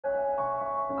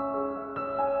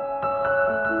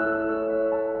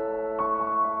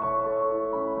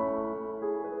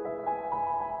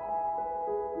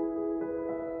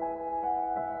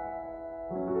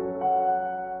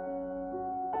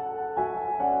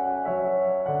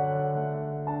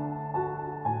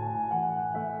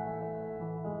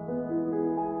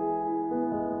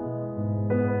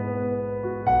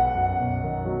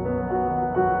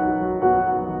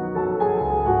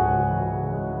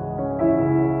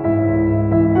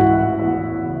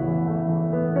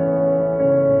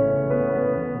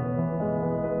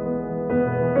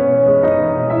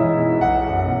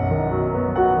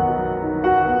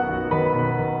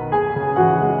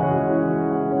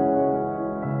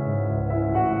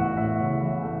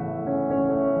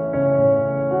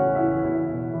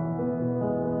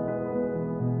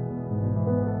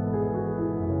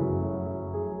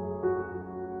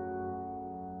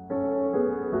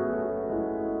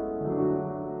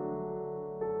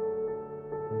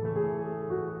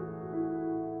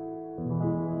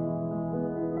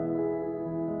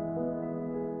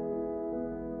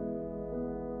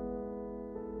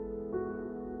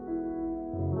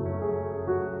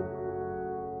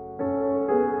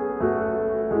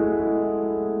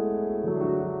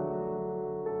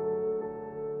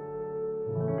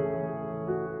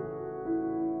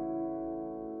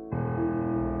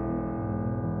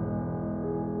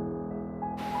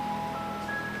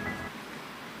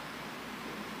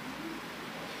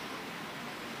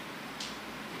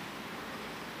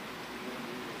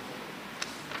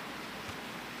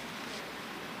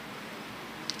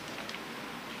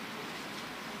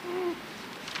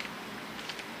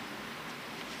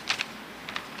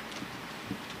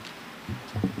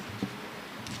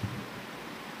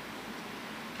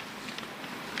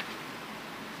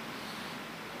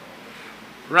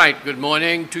Right, good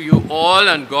morning to you all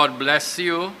and God bless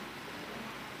you.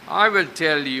 I will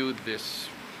tell you this.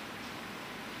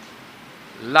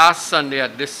 Last Sunday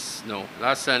at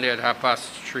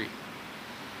 3:30,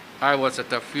 I was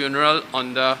at a funeral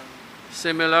under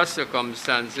similar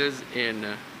circumstances in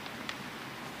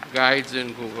Guides in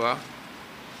Hoover.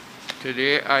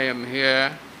 Today I am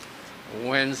here.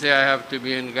 Wednesday I have to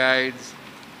be in Guides.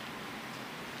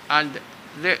 And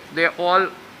they're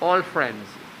all friends.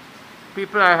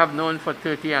 People I have known for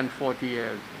 30 and 40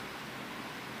 years.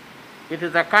 It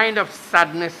is a kind of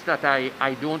sadness that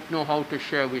I don't know how to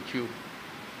share with you.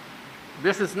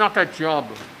 This is not a job.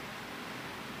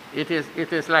 It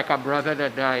is like a brother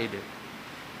that died.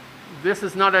 This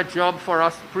is not a job for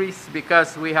us priests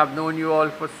because we have known you all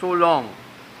for so long.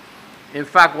 In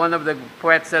fact, one of the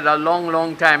poets said a long,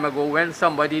 long time ago, when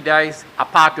somebody dies, a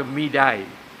part of me died.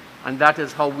 And that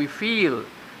is how we feel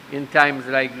in times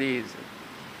like these.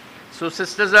 So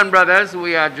sisters and brothers,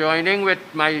 we are joining with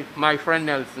my friend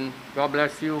Nelson. God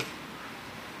bless you.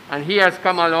 And he has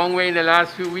come a long way in the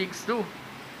last few weeks too.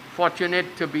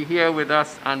 Fortunate to be here with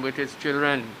us and with his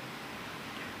children.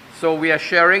 So we are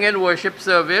sharing in worship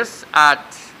service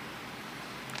at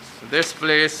this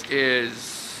place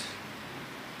is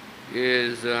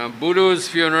Budu's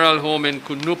Funeral Home in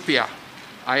Cunupia.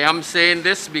 I am saying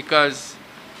this because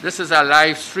this is a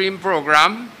live stream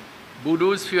program.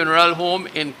 Budu's Funeral Home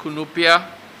in Cunupia,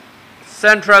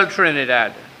 Central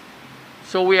Trinidad.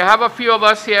 So we have a few of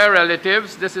us here,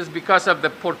 relatives. This is because of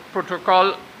the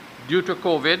protocol due to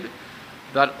COVID,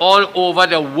 that all over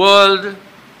the world,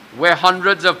 where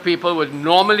hundreds of people would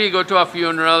normally go to a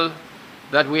funeral,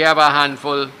 that we have a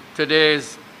handful.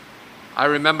 Today's, I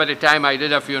remember the time I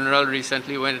did a funeral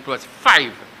recently when it was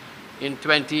 5 in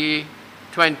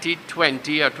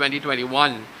 2020 or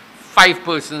 2021, 5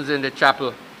 persons in the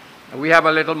chapel. We have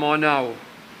a little more now.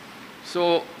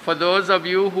 So for those of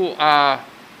you who are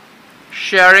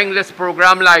sharing this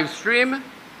program live stream,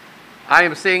 I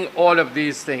am saying all of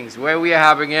these things, where we are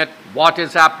having it, what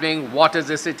is happening, what is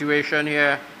the situation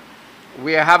here.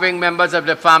 We are having members of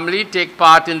the family take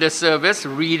part in the service,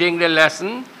 reading the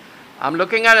lesson. I'm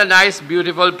looking at a nice,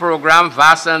 beautiful program.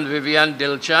 Vas and Vivian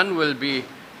Dilchan will be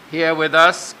here with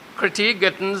us. Kriti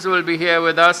Gittins will be here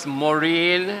with us.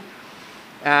 Maureen,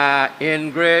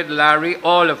 Ingrid, Larry,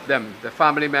 all of them, the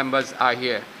family members are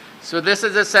here. So this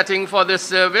is the setting for this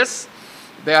service.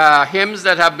 There are hymns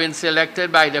that have been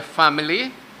selected by the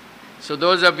family. So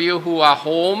those of you who are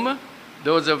home,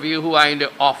 those of you who are in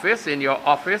the office, in your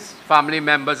office, family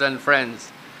members and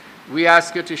friends, we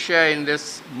ask you to share in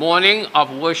this morning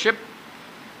of worship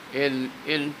in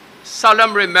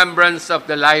solemn remembrance of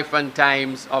the life and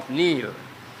times of Neil.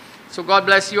 So God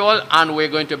bless you all, and we're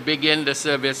going to begin the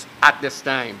service at this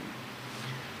time.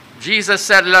 Jesus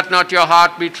said, "Let not your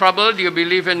heart be troubled. You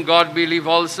believe in God, believe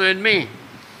also in me.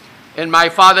 In my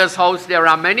Father's house there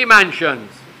are many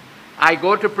mansions. I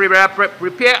go to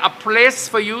prepare a place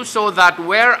for you, so that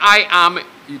where I am,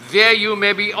 there you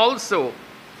may be also."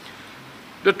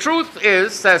 The truth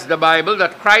is, says the Bible,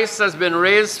 that Christ has been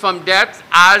raised from death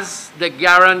as the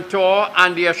guarantor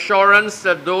and the assurance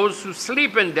that those who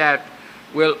sleep in death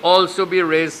will also be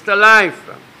raised to life.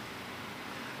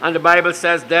 And the Bible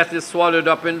says death is swallowed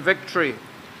up in victory.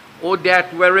 O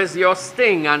death, where is your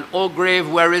sting? And O grave,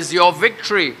 where is your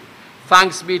victory?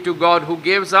 Thanks be to God who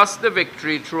gives us the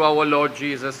victory through our Lord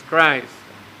Jesus Christ.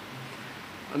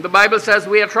 And the Bible says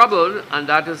we are troubled, and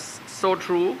that is so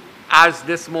true, as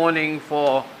this morning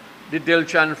for the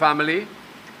Dilchan family.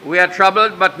 We are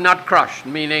troubled but not crushed,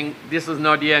 meaning this is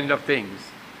not the end of things.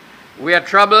 We are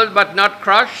troubled but not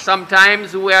crushed.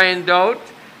 Sometimes we are in doubt,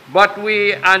 but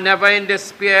we are never in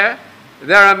despair.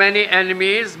 There are many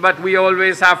enemies, but we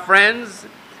always have friends.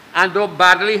 And though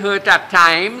badly hurt at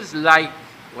times, like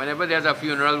whenever there's a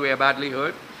funeral, we are badly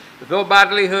hurt. Though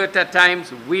badly hurt at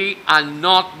times, we are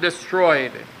not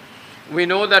destroyed. We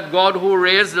know that God who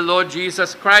raised the Lord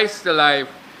Jesus Christ to life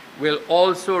will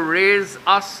also raise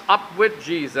us up with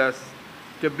Jesus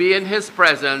to be in his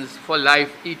presence for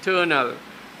life eternal.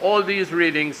 All these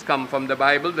readings come from the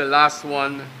Bible. The last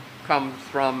one comes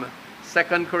from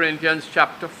 2 Corinthians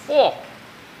chapter 4.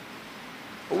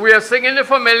 We are singing the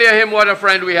familiar hymn, "What a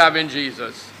Friend We Have in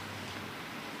Jesus."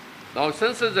 Now,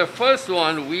 since it's the first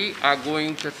one, we are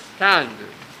going to stand.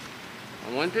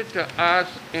 I wanted to ask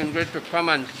Ingrid to come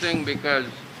and sing because...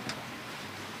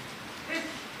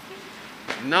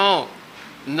 No,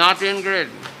 not Ingrid,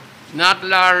 not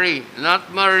Larry,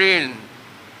 not Maureen.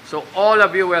 So all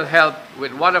of you will help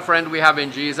with "What a Friend We Have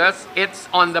in Jesus." It's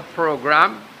on the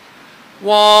program.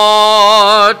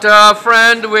 What a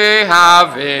friend we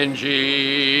have in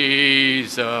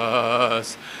Jesus.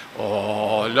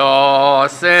 all our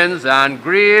sins and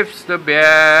griefs to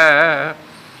bear.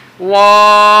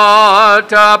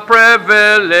 What a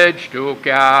privilege to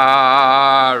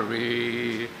carry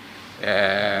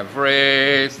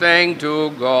everything to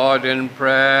God in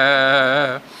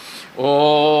prayer.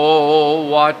 Oh,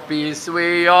 what peace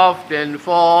we often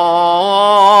forfeit.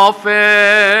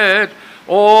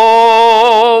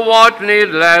 Oh, what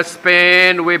needless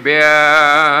pain we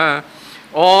bear.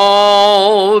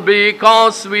 All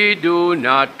because we do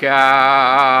not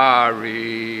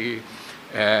carry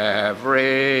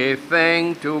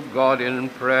everything to God in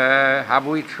prayer. Have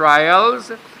we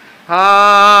trials?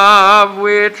 Have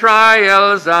we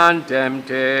trials and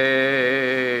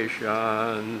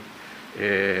temptations?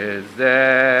 Is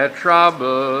there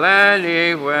trouble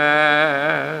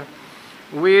anywhere?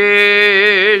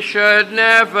 We should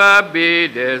never be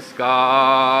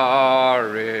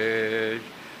discouraged.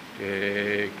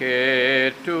 Take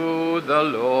it to the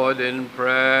Lord in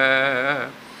prayer.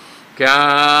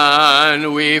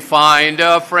 Can we find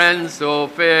a friend so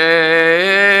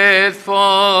faithful,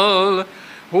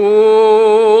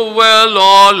 who will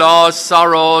all our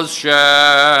sorrows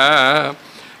share?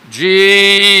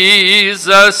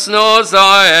 Jesus knows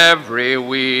our every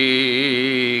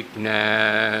weakness.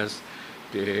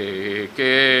 Take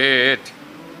it.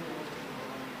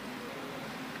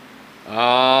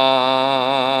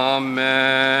 Amen.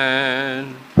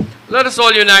 Let us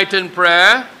all unite in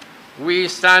prayer. We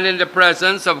stand in the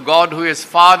presence of God, who is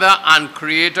Father and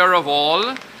Creator of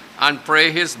all, and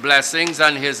pray His blessings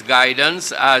and His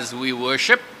guidance as we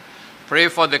worship. Pray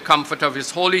for the comfort of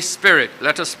His Holy Spirit.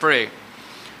 Let us pray.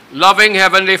 Loving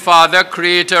Heavenly Father,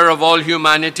 Creator of all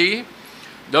humanity,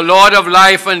 the Lord of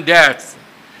life and death,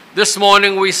 this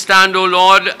morning we stand, O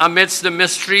Lord, amidst the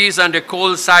mysteries and the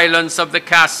cold silence of the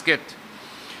casket.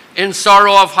 In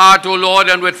sorrow of heart, O Lord,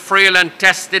 and with frail and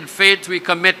tested faith, we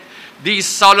commit these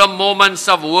solemn moments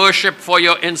of worship for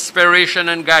your inspiration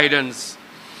and guidance.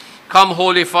 Come,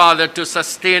 Holy Father, to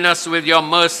sustain us with your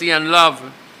mercy and love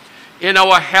in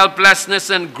our helplessness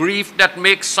and grief that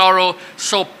makes sorrow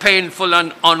so painful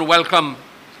and unwelcome.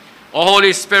 O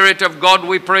Holy Spirit of God,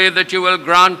 we pray that you will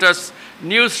grant us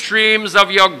new streams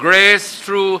of your grace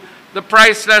through the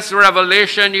priceless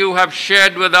revelation you have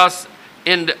shared with us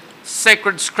in the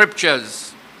sacred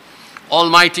scriptures.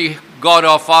 Almighty God,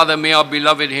 our Father, may our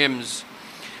beloved hymns,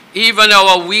 even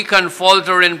our weak and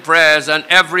faltering prayers and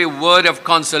every word of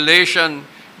consolation,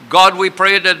 God, we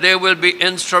pray that they will be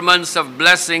instruments of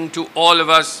blessing to all of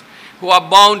us who are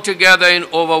bound together in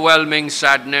overwhelming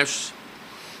sadness.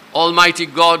 Almighty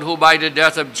God, who by the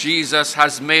death of Jesus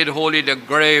has made holy the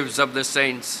graves of the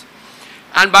saints,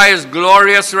 and by his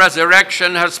glorious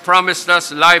resurrection has promised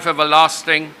us life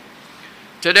everlasting.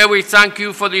 Today we thank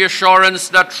you for the assurance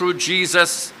that through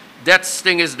Jesus, death's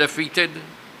sting is defeated.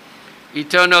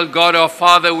 Eternal God, our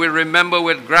Father, we remember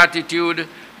with gratitude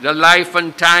the life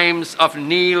and times of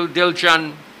Neil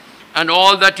Dilchan and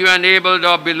all that you enabled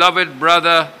our beloved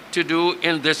brother to do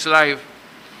in this life.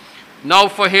 Now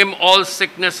for him all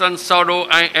sickness and sorrow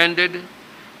are ended,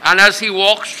 and as he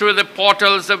walks through the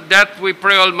portals of death, we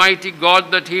pray, Almighty God,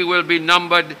 that he will be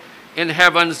numbered in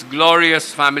heaven's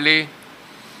glorious family.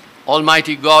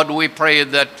 Almighty God, we pray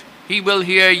that he will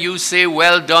hear you say,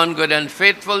 "Well done, good and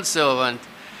faithful servant.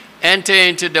 Enter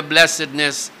into the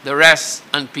blessedness, the rest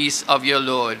and peace of your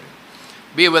Lord."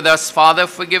 Be with us, Father.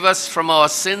 Forgive us from our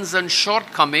sins and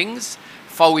shortcomings,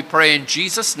 for we pray in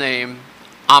Jesus' name.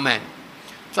 Amen.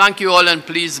 Thank you all, and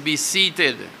please be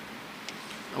seated.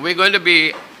 We're going to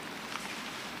be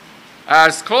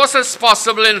as close as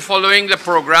possible in following the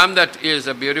program. That is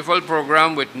a beautiful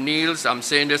program with Neil's. I'm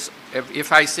saying this,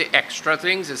 if I say extra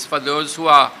things, it's for those who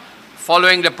are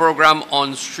following the program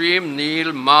on stream.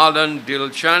 Neil Marlon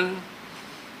Dilchan.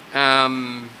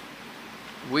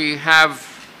 We have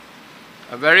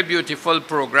a very beautiful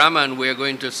program, and we're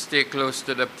going to stay close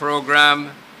to the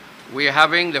program. We're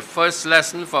having the first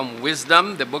lesson from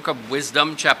Wisdom, the book of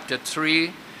Wisdom, chapter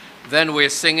 3. Then we're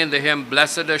singing the hymn,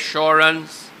 Blessed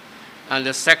Assurance, and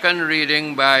the second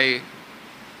reading by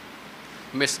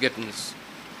Miss Gittins.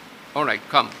 All right,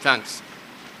 come, thanks.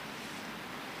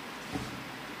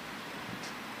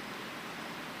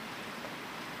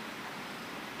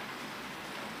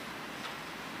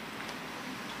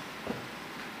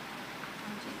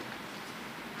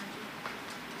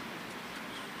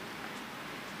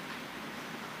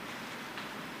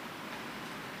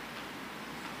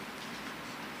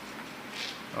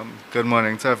 Good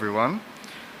morning to everyone.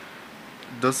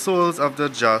 The souls of the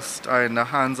just are in the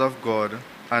hands of God,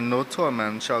 and no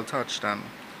torment shall touch them.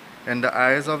 In the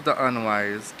eyes of the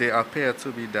unwise, they appear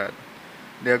to be dead.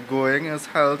 Their going is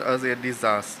held as a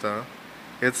disaster,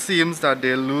 It seems that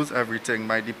they lose everything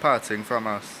by departing from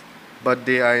us, but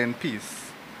they are in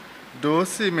peace. Though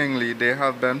seemingly they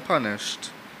have been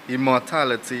punished,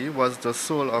 immortality was the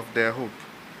soul of their hope.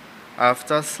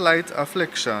 After slight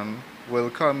affliction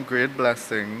will come great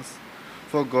blessings,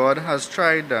 for God has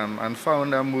tried them and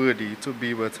found them worthy to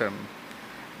be with him.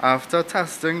 After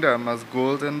testing them as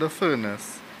gold in the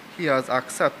furnace, he has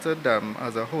accepted them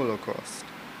as a holocaust.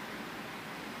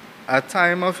 At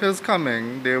time of his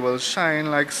coming, they will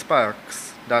shine like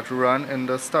sparks that run in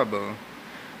the stubble.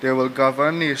 They will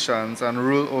govern nations and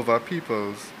rule over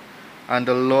peoples, and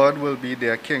the Lord will be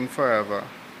their king forever.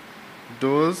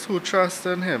 Those who trust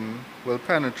in him will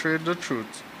penetrate the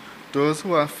truth. Those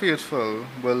who are faithful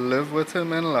will live with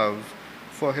him in love,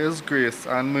 for his grace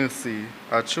and mercy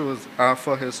are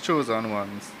for his chosen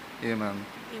ones. Amen.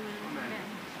 Amen.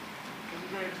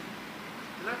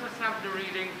 Let us have the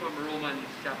reading from Romans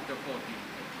chapter 14.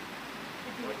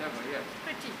 Whatever, yes.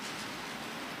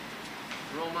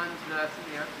 Romans lesson,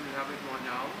 yes, we have it one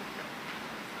now.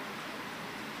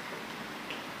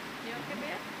 You okay,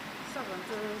 Bear? 7 to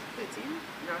 13.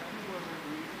 Yeah, you want to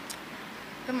read?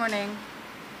 Good morning.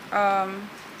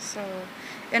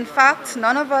 In fact,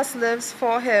 none of us lives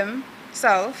for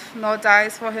himself, nor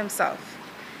dies for himself.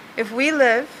 If we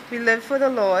live for the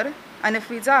Lord, and if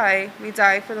we die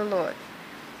for the Lord.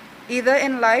 Either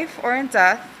in life or in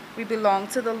death, we belong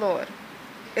to the Lord.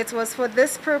 It was for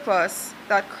this purpose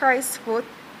that Christ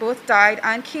both died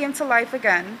and came to life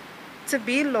again, to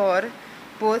be Lord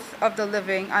both of the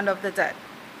living and of the dead.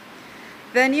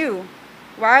 Then you,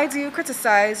 why do you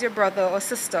criticize your brother or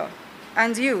sister?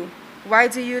 And you, why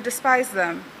do you despise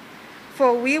them?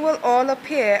 For we will all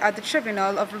appear at the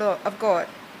tribunal of God.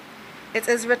 It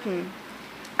is written,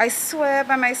 I swear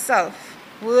by myself,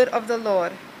 word of the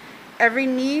Lord, every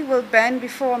knee will bend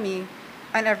before me,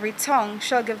 and every tongue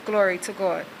shall give glory to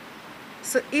God.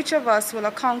 So each of us will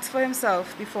account for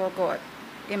himself before God.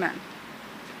 Amen.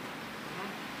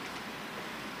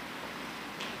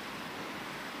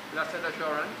 Blessed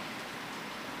assurance.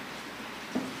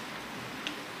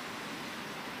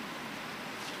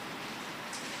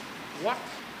 What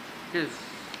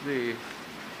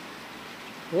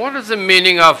is the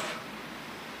meaning of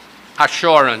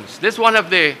assurance? This is one of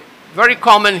the very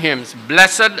common hymns,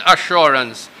 Blessed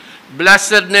Assurance.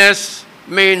 Blessedness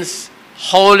means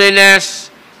holiness,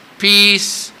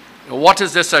 peace. What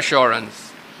is this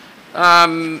assurance?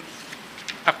 A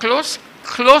close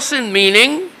in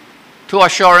meaning to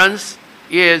assurance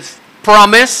is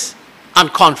promise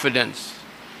and confidence.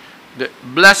 The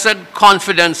blessed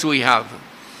confidence we have.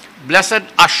 Blessed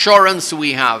assurance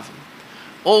we have.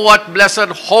 Oh, what blessed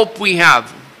hope we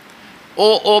have.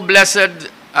 Oh, blessed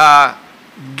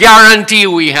guarantee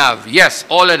we have. Yes,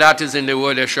 all of that is in the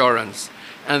word assurance.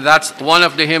 And that's one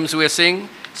of the hymns we're singing.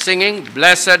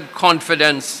 Blessed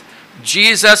confidence.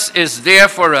 Jesus is there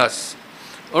for us.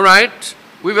 All right,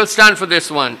 we will stand for this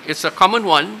one. It's a common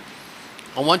one.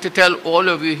 I want to tell all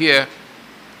of you here,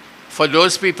 for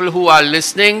those people who are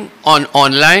listening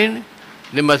online,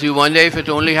 they must be wondering if it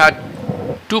only had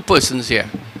 2 persons here.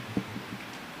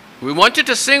 We want you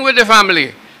to sing with the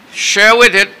family. Share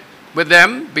with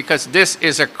them, because this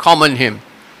is a common hymn.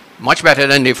 Much better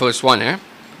than the first one, eh?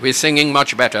 We're singing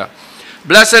much better.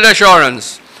 Blessed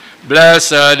assurance.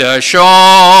 Blessed assurance,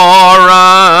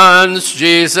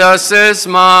 Jesus is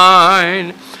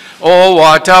mine. Oh,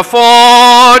 what a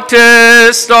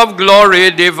foretaste of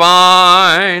glory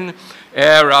divine,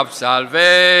 heir of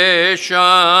salvation,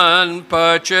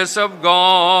 purchase of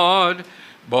God,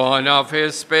 born of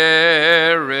his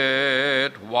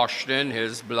Spirit, washed in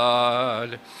his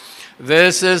blood.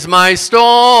 This is my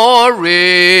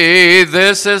story,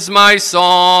 this is my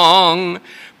song,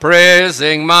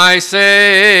 praising my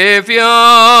Savior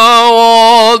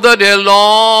all the day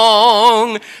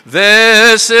long.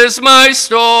 This is my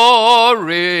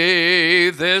story,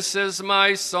 this is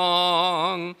my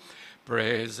song,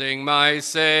 praising my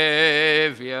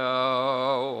Savior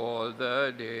all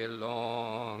the day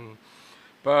long.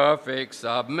 Perfect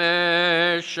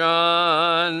submission,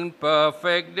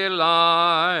 perfect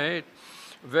delight,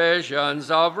 visions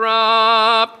of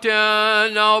rapture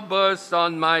now burst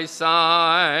on my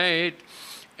sight.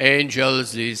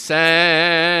 Angels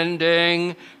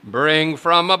descending bring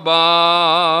from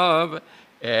above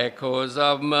echoes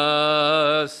of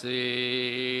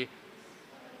mercy.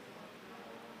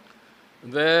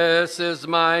 This is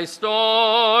my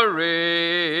story,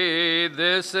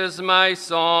 this is my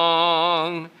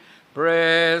song,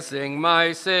 praising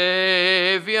my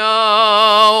Savior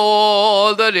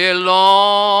all the day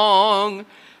long.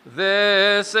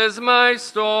 This is my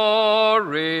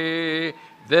story,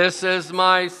 this is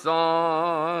my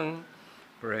song,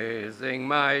 praising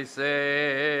my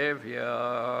Savior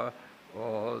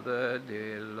all the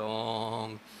day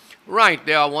long. Right,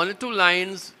 there are one or two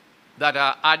lines that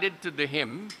are added to the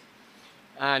hymn,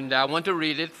 and I want to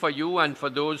read it for you and for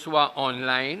those who are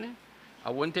online. I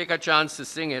won't take a chance to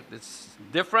sing it. It's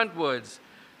different words.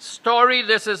 Story,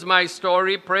 this is my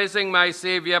story, praising my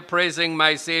Savior, praising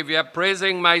my Savior,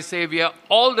 praising my Savior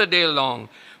all the day long.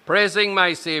 Praising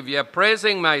my Savior,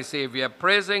 praising my Savior,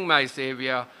 praising my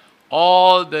Savior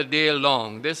all the day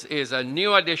long. This is a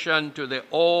new addition to the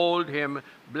old hymn,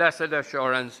 Blessed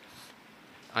Assurance.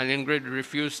 And Ingrid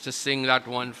refused to sing that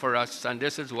one for us, and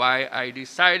this is why I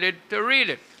decided to read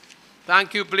it.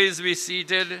 Thank you. Please be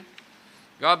seated.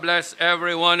 God bless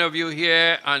every one of you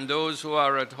here and those who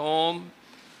are at home.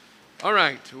 All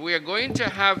right, we are going to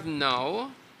have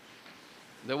now,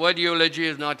 the word eulogy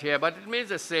is not here, but it means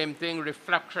the same thing,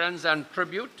 reflections and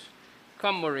tribute.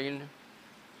 Come, Maureen.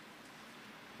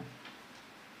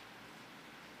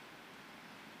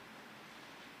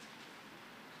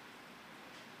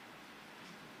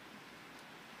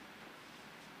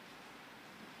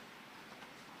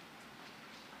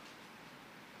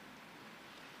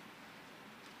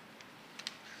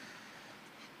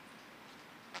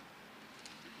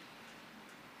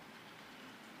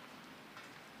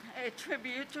 A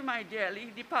tribute to my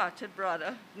dearly departed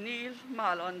brother, Neil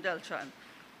Marlon Dilchan,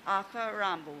 aka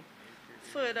Rambo.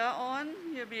 Further on,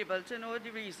 you'll be able to know the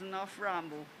reason of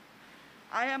Rambo.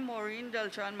 I am Maureen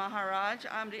Dilchan Maharaj.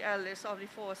 I'm the eldest of the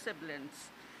 4 siblings.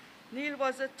 Neil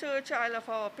was the 3rd child of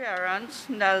our parents,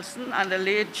 Nelson and the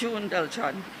late June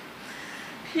Dilchan.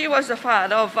 He was the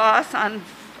father of Vas and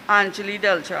Angeli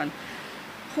Dilchan,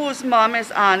 whose mom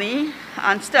is Annie,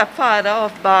 and stepfather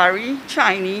of Barry,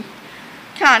 Chinese,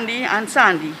 Candy and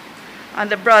Sandy,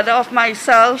 and the brother of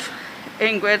myself,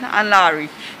 Ingrid and Larry.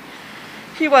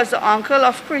 He was the uncle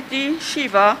of Kriti,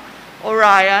 Shiva,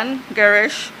 Orion,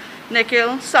 Garish,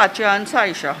 Nikhil, Satya and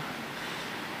Saisha.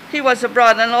 He was the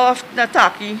brother-in-law of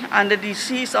Nataki and the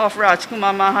deceased of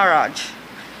Rajkumar Maharaj.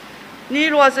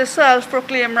 Neil was a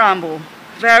self-proclaimed Rambo,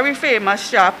 very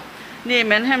famous chap,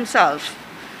 naming himself.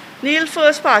 Neil's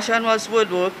first passion was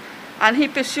woodwork, and he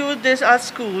pursued this at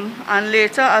school and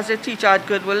later as a teacher at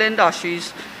Goodwill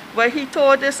Industries, where he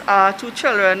taught this art to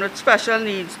children with special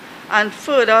needs and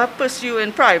further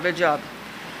pursuing private job.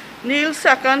 Neil's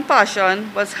second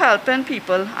passion was helping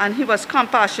people, and he was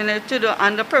compassionate to the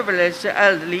underprivileged, the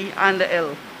elderly, and the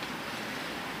ill.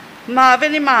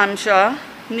 Marvin Imam Shah,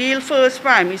 Neil's first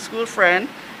primary school friend,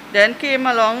 then came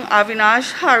along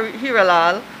Avinash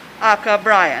Hiralal, aka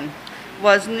Brian,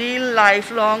 was Neil's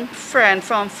lifelong friend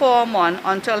from Form 1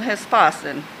 until his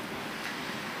passing.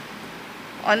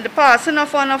 On his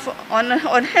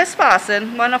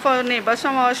passing, one of our neighbors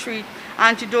from our street,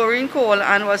 Auntie Doreen called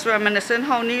and was reminiscing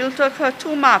how Neil took her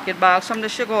 2 market bags from the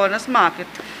Chaguanas market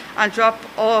and dropped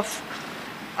off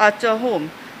at her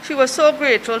home. She was so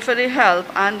grateful for the help,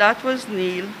 and that was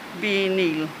Neil being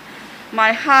Neil.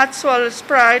 My heart swells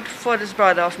pride for this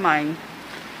brother of mine.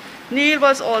 Neil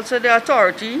was also the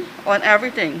authority on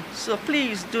everything, so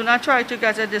please do not try to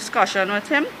get a discussion with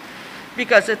him,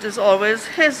 because it is always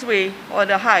his way or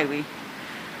the highway.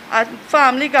 At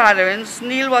family gatherings,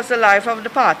 Neil was the life of the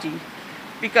party,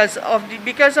 because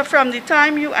from the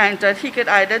time you entered, he could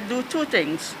either do 2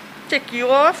 things, tick you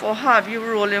off or have you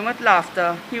rolling with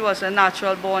laughter. He was a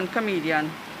natural-born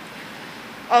comedian.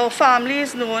 Our family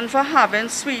is known for having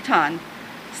sweet hand,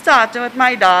 starting with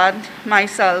my dad,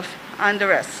 myself, and the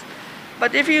rest.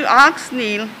 But if you ask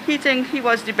Neil, he thinks he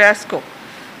was the best cook.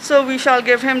 So we shall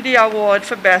give him the award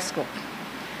for best cook.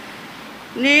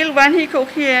 Neil, when he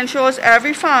cooks, he ensures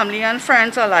every family and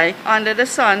friends alike under the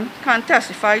sun can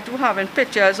testify to having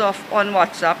pictures on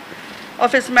WhatsApp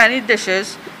of his many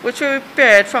dishes, which were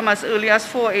prepared from as early as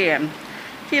 4 a.m.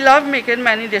 He loved making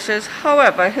many dishes.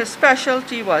 However, his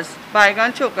specialty was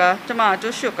baigan choka, tomato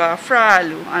shuka, fry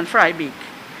aloo, and fry beak.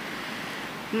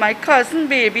 My cousin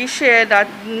baby shared that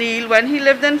Neil, when he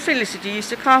lived in Felicity, used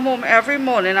to come home every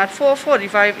morning at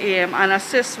 4:45 a.m. and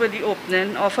assist with the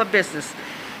opening of her business.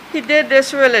 He did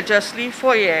this religiously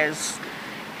for years.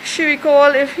 She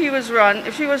recalled if she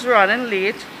was running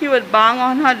late, he would bang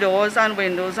on her doors and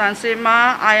windows and say,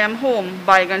 "Ma, I am home,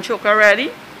 baigan choka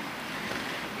ready?"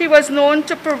 He was known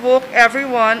to provoke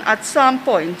everyone at some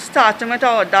point, starting with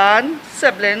our dad,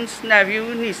 siblings,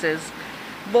 nephew, nieces.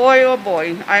 Boy, oh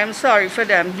boy, I am sorry for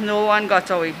them. No one got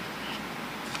away.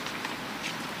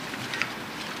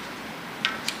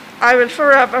 I will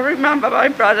forever remember my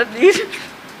brother Neil.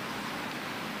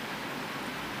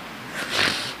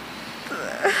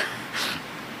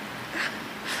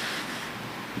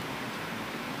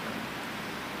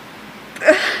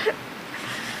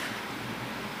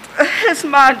 wife's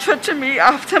mantra to me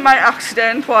after my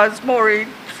accident was, Maureen,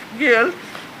 Gil,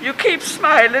 you keep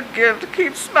smiling, Gil,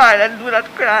 keep smiling, do not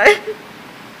cry.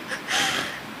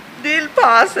 Neil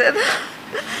passing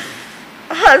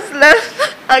has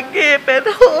left a gaping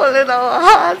hole in our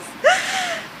hearts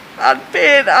and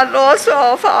pain and loss for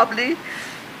our family.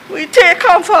 We take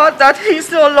comfort that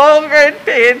he's no longer in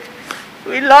pain.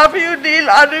 We love you, Neil,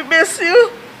 and we miss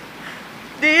you.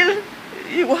 Neil,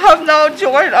 you have now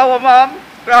joined our mom,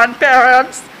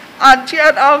 grandparents, auntie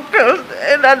and uncle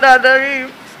in another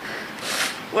room,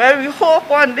 where we hope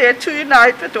one day to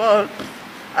unite it all.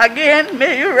 Again,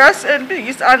 may you rest in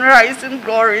peace and rise in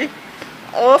glory.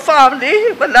 Our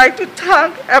family would like to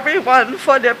thank everyone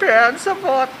for their prayer and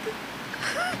support.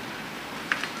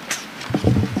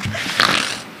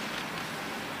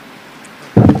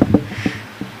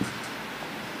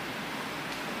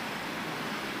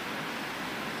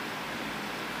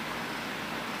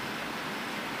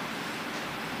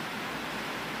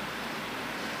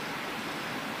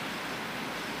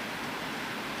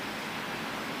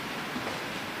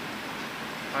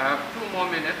 I have 2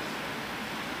 more minutes.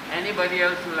 Anybody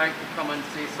else would like to come and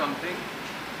say something?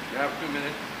 You have 2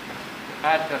 minutes to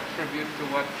add a tribute to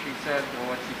what she said or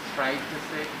what she tried to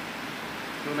say.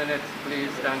 2 minutes, please.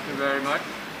 Thank you very much.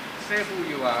 Say who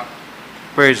you are.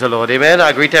 Praise the Lord. Amen.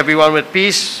 I greet everyone with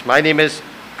peace. My name is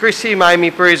Chrissy,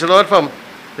 Miami, praise the Lord, from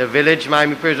the village,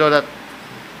 Miami, praise the Lord, that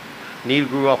Neil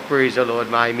grew up, praise the Lord,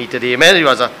 Miami today. Amen. He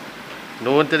was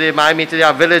known today, Miami today,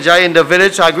 a villager in the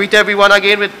village. So I greet everyone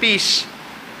again with peace.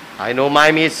 I know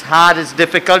Miami is hard, it's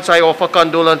difficult, so I offer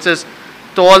condolences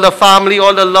to all the family,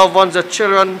 all the loved ones, the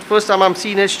children. First time I'm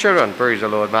seeing his children, praise the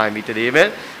Lord, Miami today,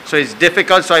 amen. So it's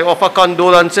difficult, so I offer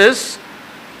condolences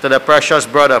to the precious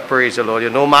brother, praise the Lord.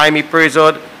 You know, Miami, praise the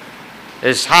Lord,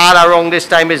 it's hard around this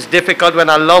time, it's difficult when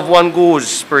a loved one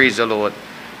goes, praise the Lord.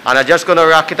 And I'm just going to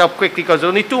wrap it up quickly because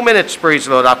only 2 minutes, praise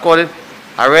the Lord.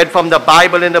 I read from the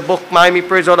Bible in the book, Miami,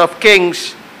 praise the Lord, of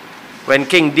Kings, when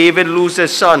King David lost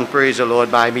his son, praise the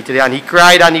Lord, by me today, and he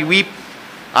cried and he wept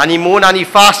and he moaned and he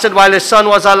fasted while his son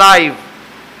was alive.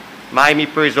 Miami,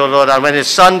 praise the Lord. And when his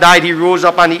son died, he rose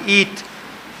up and he ate.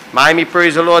 Miami,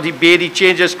 praise the Lord. He bathed, he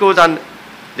changed his clothes, and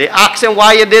they asked him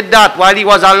why you did that. While he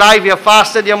was alive, you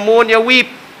fasted, you moaned, you weep.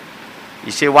 He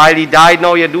said, while he died,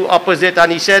 now you do opposite.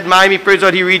 And he said, Miami, praise the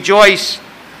Lord, he rejoiced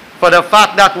for the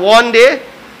fact that one day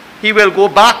he will go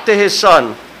back to his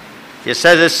son. He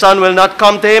says his son will not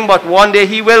come to him, but one day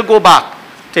he will go back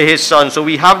to his son. So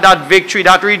we have that victory,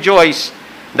 that rejoice,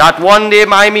 that one day,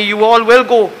 Miami, you all will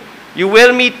go. You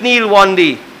will meet Neil one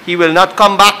day. He will not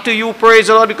come back to you, praise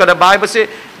the Lord, because the Bible says,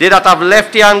 they that have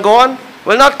left here and gone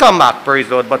will not come back, praise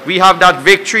the Lord. But we have that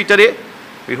victory today.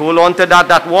 We hold on to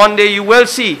that one day you will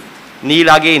see Neil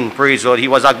again, praise the Lord. He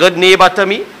was a good neighbor to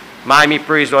me, Miami,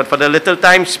 praise the Lord. For the little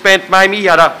time spent, Miami, he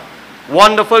had a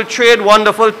wonderful trade,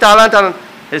 wonderful talent, and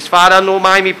his father knew,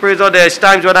 Miami, praise the Lord. There's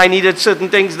times when I needed certain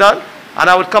things done, and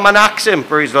I would come and ask him,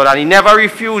 praise the Lord. And he never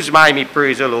refused, Miami,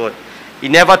 praise the Lord. He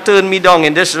never turned me down.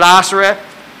 In this last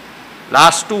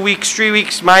 2 weeks, 3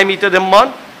 weeks, Miami, to the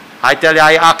month, I tell you,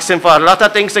 I asked him for a lot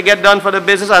of things to get done for the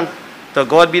business, and to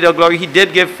God be the glory. He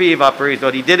did give favor, praise the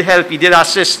Lord. He did help, he did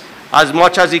assist as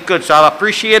much as he could. So I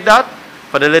appreciate that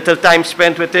for the little time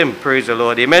spent with him, praise the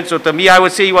Lord. Amen. So to me, I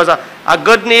would say he was a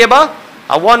good neighbor,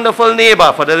 a wonderful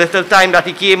neighbor for the little time that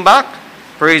he came back.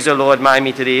 Praise the Lord,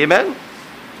 Miami today. Amen.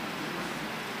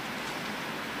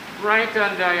 Right,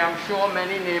 and I am sure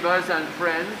many neighbors and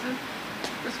friends.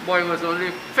 This boy was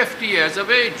only 50 years of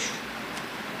age.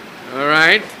 All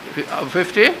right,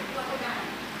 50?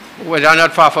 Well, you're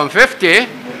not far from 50.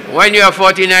 When you're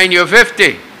 49, you're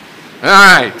 50. All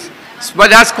right,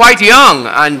 but that's quite young.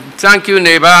 And thank you,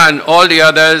 neighbor, and all the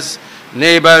others,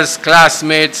 neighbors,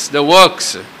 classmates, the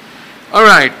works. All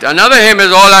right, another hymn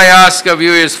is all I ask of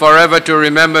you is forever to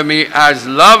remember me as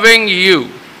loving you.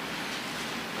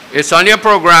 It's on your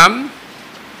program.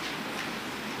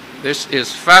 This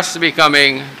is fast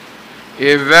becoming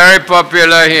a very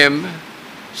popular hymn.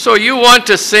 So you want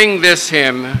to sing this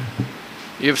hymn.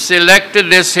 You've selected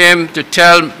this hymn to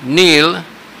tell Neil,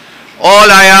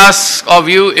 all I ask of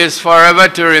you is forever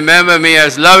to remember me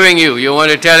as loving you. You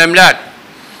want to tell him that?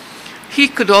 He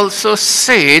could also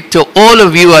say to all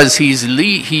of you as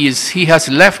he has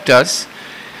left us,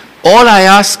 all I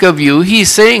ask of you,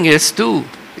 he's saying this too.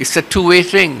 It's a two-way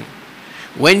thing.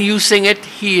 When you sing it,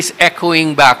 he is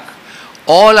echoing back.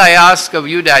 All I ask of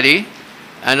you, Daddy,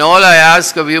 and all I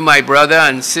ask of you, my brother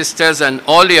and sisters and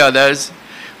all the others,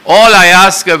 all I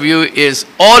ask of you is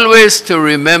always to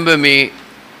remember me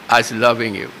as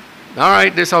loving you. All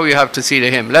right, this is how you have to see the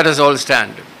hymn. Let us all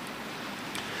stand.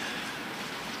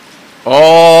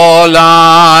 All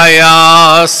I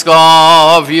ask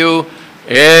of you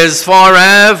is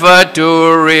forever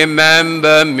to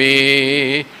remember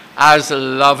me as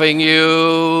loving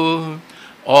you.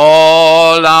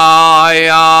 All I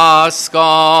ask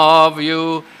of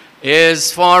you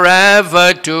is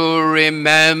forever to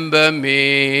remember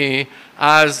me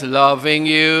as loving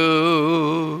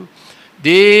you.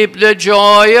 Deep the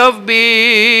joy of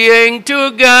being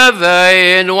together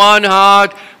in one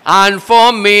heart, and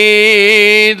for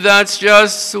me that's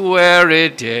just where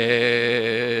it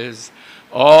is.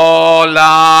 All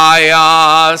I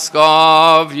ask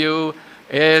of you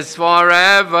is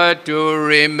forever to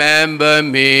remember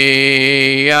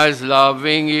me as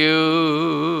loving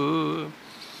you.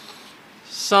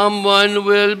 Someone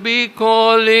will be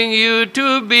calling you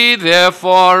to be there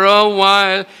for a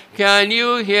while. Can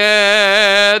you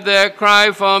hear their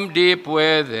cry from deep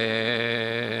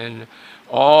within?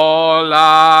 All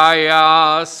I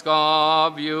ask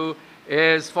of you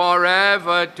is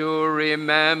forever to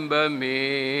remember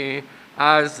me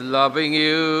as loving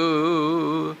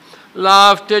you.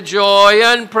 Laughter, joy,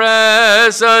 and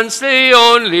presence, the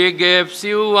only gifts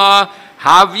you are.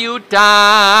 Have you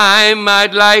time?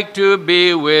 I'd like to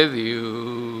be with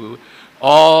you.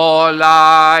 All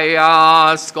I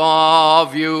ask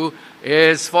of you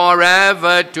is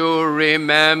forever to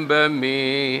remember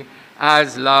me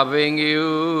as loving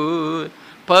you.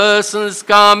 Persons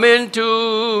come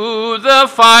into the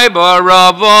fiber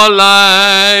of our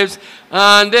lives,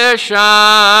 and their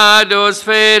shadows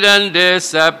fade and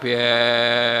disappear.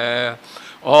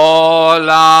 All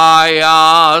I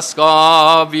ask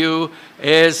of you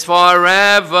is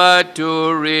forever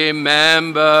to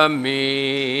remember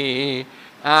me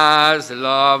as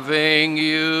loving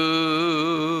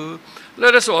you.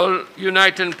 Let us all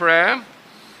unite in prayer.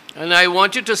 And I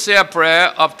want you to say a prayer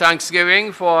of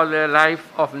thanksgiving for the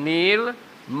life of Neil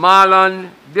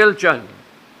Marlon Dilchan.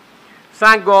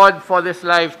 Thank God for this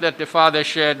life that the Father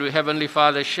shared, the Heavenly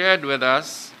Father shared with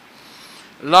us.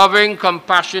 Loving,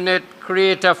 compassionate,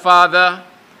 Creator Father,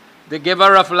 the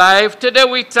giver of life. Today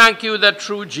we thank you that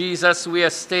through Jesus we are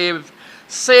saved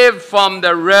from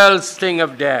the real sting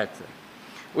of death.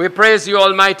 We praise you,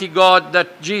 Almighty God,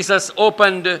 that Jesus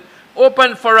opened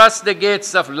for us the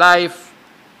gates of life.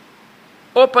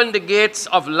 Open the gates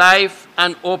of life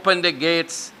and open the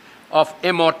gates of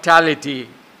immortality.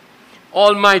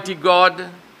 Almighty God,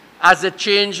 as the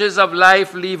changes of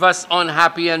life leave us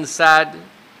unhappy and sad,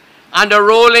 and the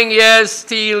rolling years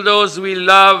steal those we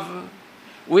love,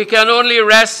 we can only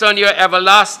rest on your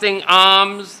everlasting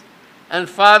arms. And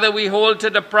Father, we hold to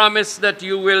the promise that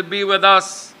you will be with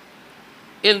us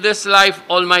in this life,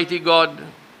 Almighty God.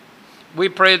 We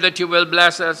pray that you will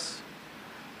bless us.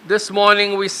 This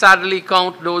morning we sadly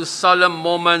count those solemn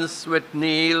moments with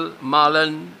Neil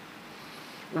Marlon.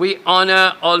 We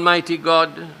honor Almighty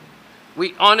God.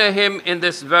 We honor him in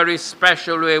this very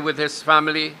special way with his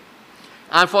family.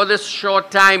 And for this short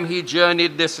time he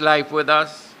journeyed this life with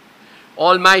us.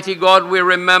 Almighty God, we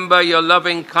remember your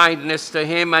loving kindness to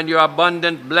him and your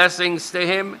abundant blessings to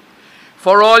him.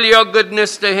 For all your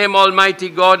goodness to him, Almighty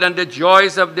God, and the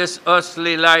joys of this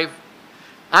earthly life.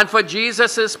 And for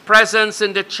Jesus' presence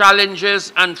in the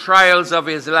challenges and trials of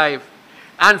his life,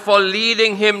 and for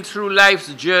leading him through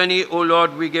life's journey, O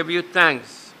Lord, we give you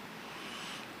thanks.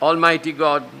 Almighty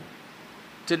God,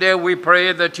 today we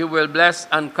pray that you will bless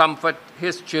and comfort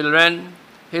his children,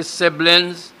 his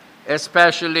siblings,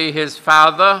 especially his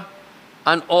father,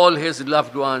 and all his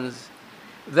loved ones,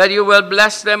 that you will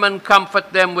bless them and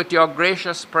comfort them with your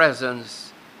gracious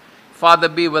presence. Father,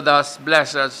 be with us,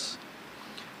 bless us.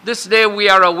 This day we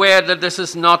are aware that this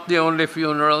is not the only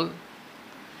funeral.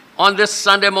 On this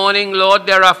Sunday morning, Lord,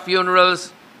 there are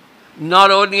funerals not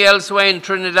only elsewhere in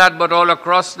Trinidad, but all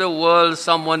across the world.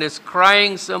 Someone is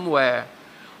crying somewhere.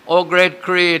 O great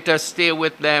Creator, stay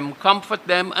with them, comfort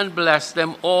them, and bless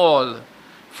them all.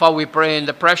 For we pray in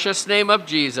the precious name of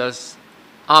Jesus.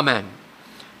 Amen.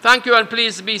 Thank you, and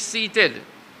please be seated.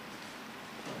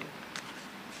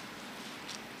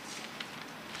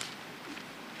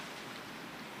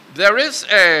 There is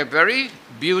a very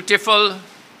beautiful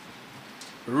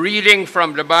reading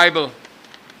from the Bible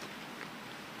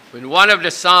in one of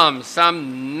the Psalms,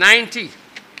 Psalm 90.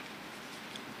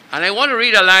 And I want to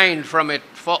read a line from it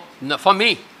for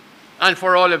me and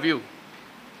for all of you.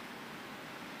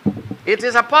 It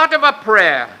is a part of a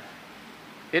prayer.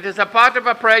 It is a part of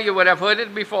a prayer. You would have heard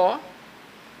it before.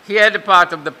 Here the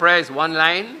part of the prayer is one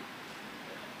line.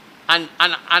 And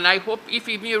I hope if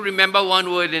you remember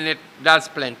one word in it, that's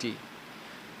plenty.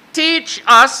 Teach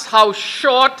us how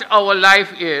short our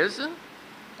life is.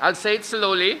 I'll say it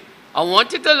slowly. I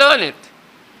want you to learn it.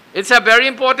 It's a very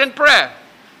important prayer.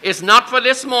 It's not for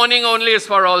this morning only, it's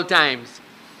for all times.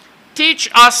 Teach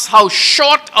us how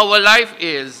short our life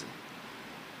is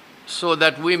so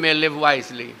that we may live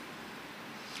wisely.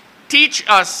 Teach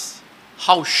us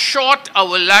how short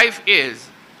our life is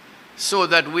so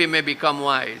that we may become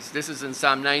wise. This is in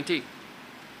Psalm 90.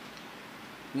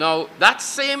 Now, that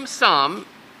same psalm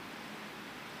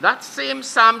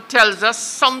tells us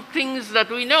some things that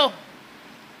we know.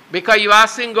 Because you're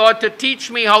asking God to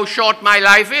teach me how short my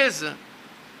life is.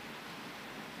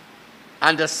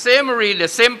 And the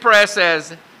same prayer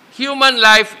says, human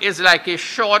life is like a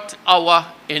short hour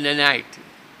in the night.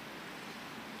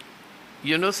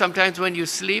 You know, sometimes when you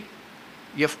sleep,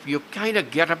 you kind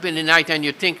of get up in the night and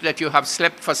you think that you have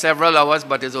slept for several hours,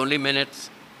 but it's only minutes.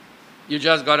 You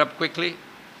just got up quickly.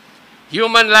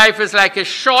 Human life is like a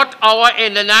short hour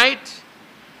in the night.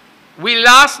 We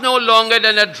last no longer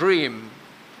than a dream.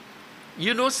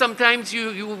 You know, sometimes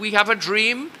we have a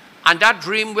dream, and that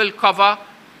dream will cover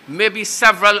maybe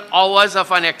several hours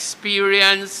of an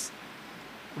experience.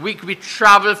 We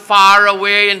travel far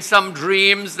away in some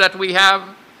dreams that we have.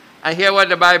 And hear what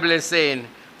the Bible is saying.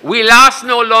 We last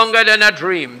no longer than a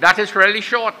dream. That is really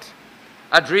short.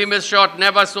 A dream is short,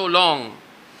 never so long.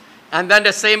 And then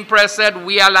the same prayer said,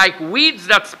 we are like weeds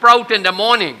that sprout in the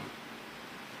morning,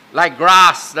 like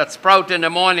grass that sprout in the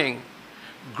morning,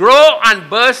 grow and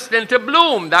burst into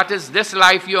bloom. That is this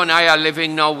life you and I are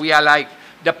living now. We are like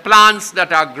the plants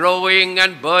that are growing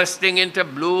and bursting into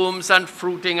blooms and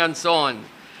fruiting and so on.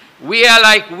 We are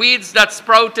like weeds that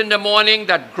sprout in the morning,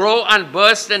 that grow and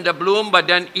burst into bloom, but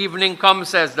then evening comes,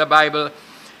 says the Bible.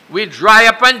 We dry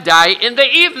up and die in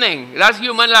the evening. That's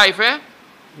human life, eh?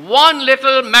 One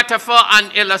little metaphor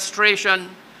and illustration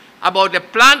about a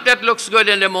plant that looks good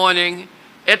in the morning.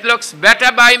 It looks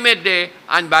better by midday,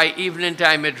 and by evening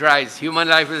time it dries. Human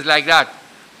life is like that.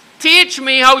 Teach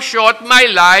me how short my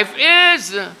life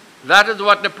is. That is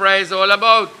what the prayer is all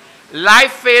about.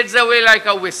 Life fades away like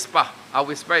a whisper. A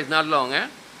whisper is not long, eh?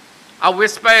 A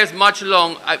whisper is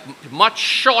much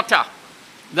shorter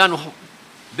than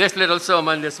this little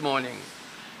sermon this morning.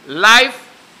 Life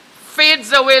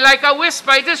fades away like a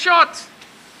whisper. It is short.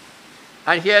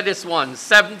 And here this one,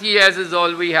 70 years is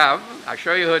all we have. I'm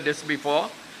sure you heard this before.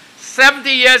 70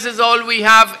 years is all we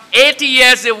have. 80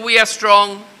 years if we are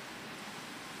strong.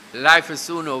 Life is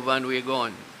soon over and we're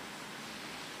gone.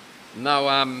 Now,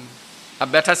 I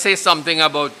better say something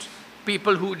about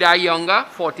people who die younger,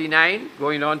 49,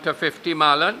 going on to 50,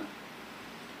 Marlon.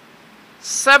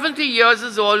 70 years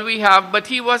is all we have, but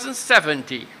he wasn't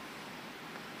 70.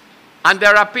 And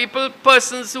there are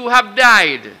persons who have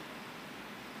died.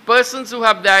 Persons who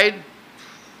have died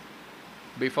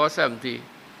before 70.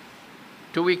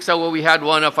 2 weeks ago, we had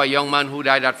one of a young man who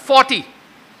died at 40.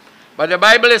 But the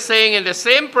Bible is saying in the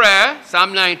same prayer,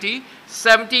 Psalm 90,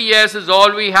 70 years is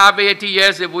all we have, 80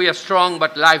 years if we are strong,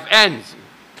 but life ends.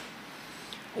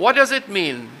 What does it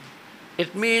mean?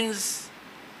 It means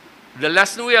the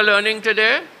lesson we are learning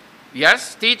today,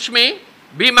 yes, teach me,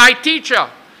 be my teacher,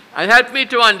 and help me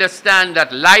to understand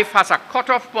that life has a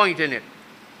cutoff point in it.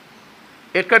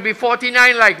 It could be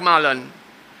 49 like Marlon.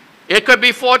 It could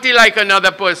be 40 like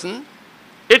another person.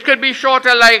 It could be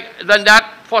shorter than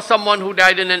that for someone who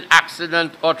died in an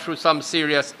accident or through some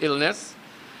serious illness.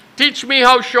 Teach me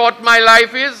how short my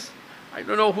life is. I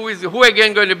don't know who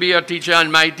again going to be your teacher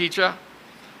and my teacher.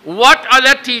 What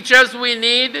other teachers we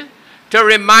need to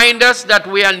remind us that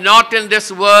we are not in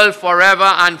this world forever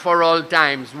and for all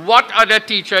times? What other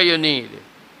teacher you need?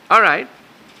 All right.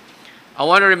 I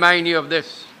want to remind you of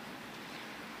this.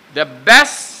 The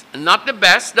best, not the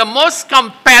best, the most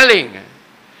compelling.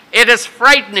 It is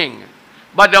frightening,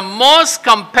 but the most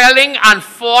compelling and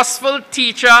forceful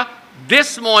teacher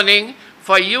this morning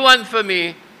for you and for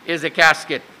me is the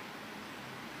casket.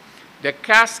 The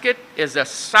casket is a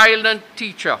silent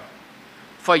teacher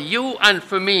for you and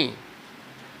for me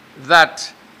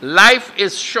that life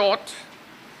is short.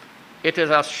 It is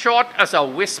as short as a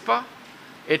whisper.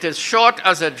 It is short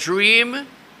as a dream.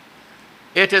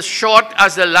 It is short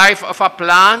as the life of a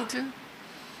plant.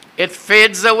 It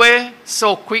fades away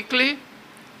so quickly,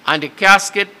 and the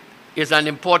casket is an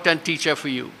important teacher for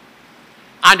you.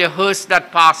 And the hearse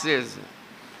that passes.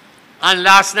 And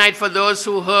last night, for those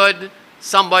who heard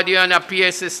somebody on a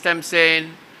PA system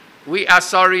saying, we are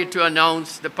sorry to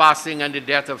announce the passing and the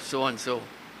death of so-and-so.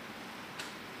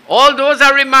 All those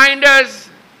are reminders.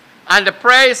 And the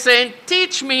prayer is saying,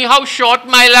 teach me how short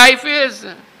my life is.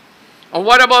 And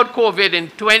what about COVID in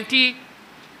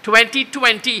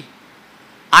 2020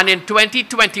 and in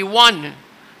 2021?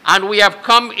 And we have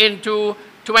come into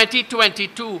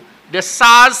 2022. The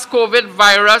SARS-CoV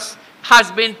virus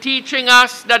has been teaching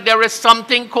us that there is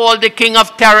something called the king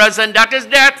of terrors, and that is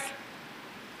death.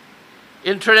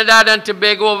 In Trinidad and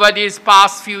Tobago over these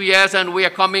past few years, and we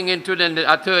are coming into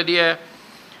the third year,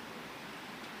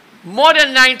 more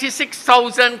than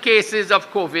 96,000 cases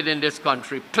of COVID in this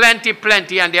country. Plenty,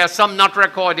 plenty, and there are some not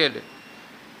recorded.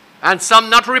 And some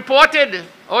not reported.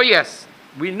 Oh yes,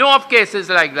 we know of cases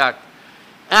like that.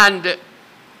 And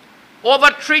over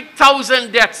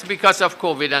 3,000 deaths because of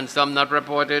COVID, and some not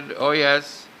reported. Oh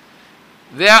yes.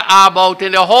 There are about,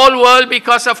 in the whole world,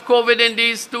 because of COVID in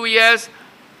these 2 years,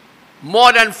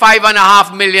 more than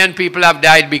 5.5 million people have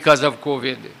died because of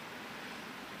COVID.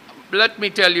 Let me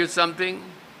tell you something.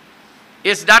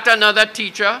 Is that another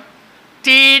teacher?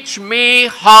 Teach me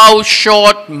how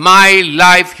short my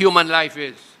life, human life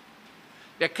is.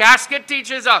 The casket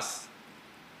teaches us.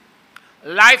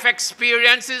 Life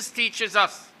experiences teaches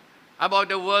us about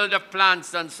the world of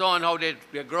plants and so on, how they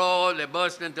grow, they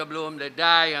burst into bloom, they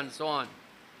die, and so on.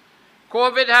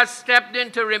 COVID has stepped in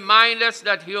to remind us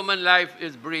that human life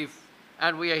is brief,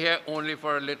 and we are here only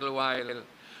for a little while.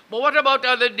 But what about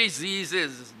other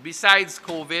diseases besides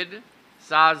COVID,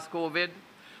 SARS-CoV?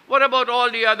 What about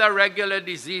all the other regular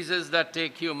diseases that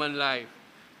take human life?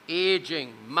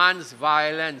 Aging, man's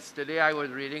violence. Today I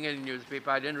was reading in the newspaper,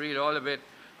 I didn't read all of it,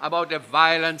 about the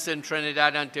violence in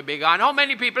Trinidad and Tobago and how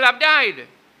many people have died.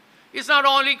 It's not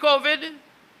only COVID.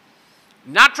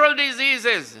 Natural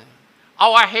diseases,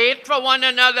 our hate for one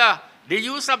another, the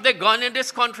use of the gun in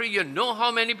this country, you know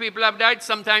how many people have died?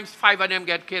 Sometimes 5 of them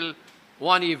get killed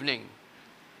one evening.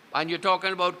 And you're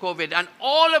talking about COVID. And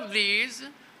all of these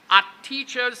are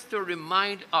teachers to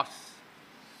remind us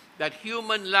that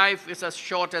human life is as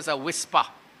short as a whisper.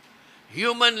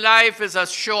 Human life is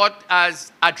as short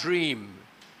as a dream.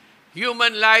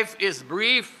 Human life is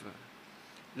brief.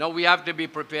 Now we have to be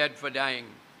prepared for dying.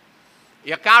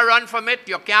 You can't run from it.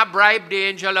 You can't bribe the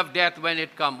angel of death when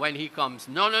he comes.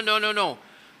 No, no, no, no, no.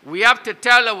 We have to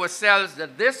tell ourselves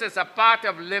that this is a part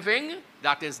of living,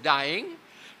 that is dying.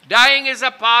 Dying is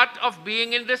a part of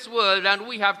being in this world, and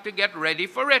we have to get ready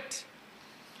for it.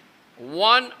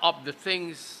 One of the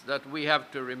things that we have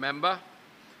to remember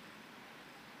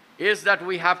is that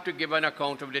we have to give an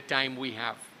account of the time we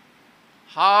have.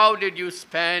 How did you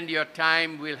spend your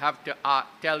time? We'll have to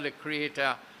tell the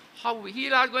Creator. How He's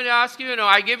not going to ask you,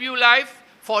 I give you life,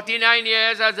 49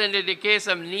 years, as in the case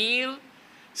of Neil,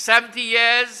 70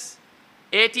 years,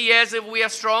 80 years if we are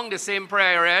strong, the same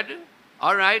prayer I read.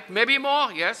 All right, maybe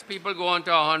more. Yes, people go on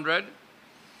to 100.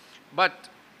 But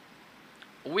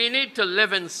we need to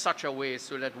live in such a way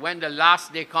so that when the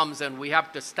last day comes and we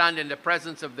have to stand in the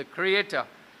presence of the Creator,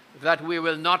 that we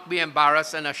will not be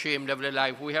embarrassed and ashamed of the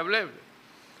life we have lived.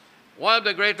 One of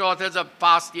the great authors of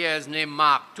past years named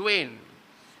Mark Twain,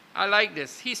 I like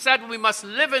this. He said we must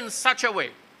live in such a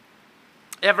way,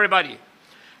 everybody,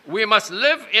 we must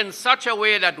live in such a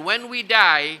way that when we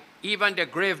die, even the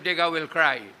gravedigger will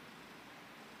cry.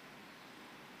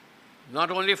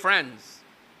 Not only friends.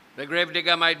 The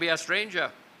gravedigger might be a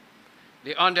stranger.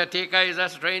 The undertaker is a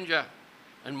stranger.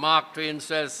 And Mark Twain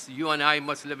says, you and I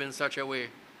must live in such a way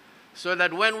so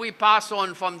that when we pass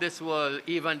on from this world,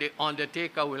 even the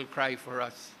undertaker will cry for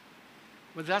us.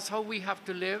 But that's how we have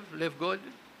to live good.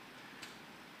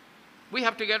 We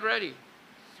have to get ready.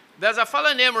 There's a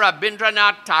fellow named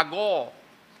Rabindranath Tagore.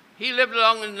 He lived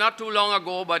not too long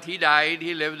ago, but he died.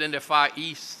 He lived in the Far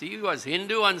East. He was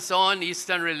Hindu and so on,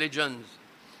 Eastern religions.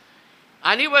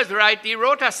 And he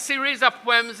wrote a series of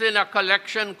poems in a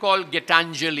collection called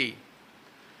Gitanjali.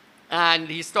 And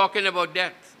he's talking about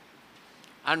death.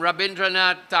 And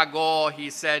Rabindranath Tagore,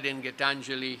 he said in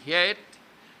Gitanjali, hear it?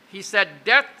 He said,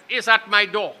 death is at my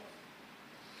door.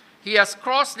 He has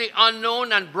crossed the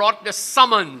unknown and brought the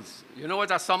summons. You know what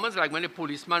a summons? Like when a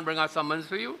policeman brings a summons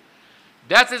for you?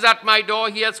 Death is at my door.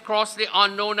 He has crossed the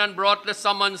unknown and brought the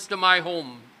summons to my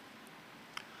home.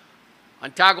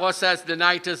 And Tagore says, the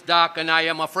night is dark and I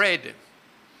am afraid.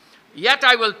 Yet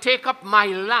I will take up my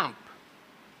lamp.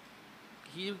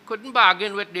 He couldn't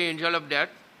bargain with the angel of death.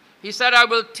 He said, I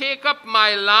will take up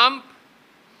my lamp.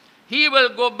 He will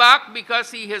go back because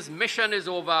his mission is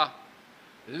over,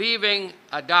 leaving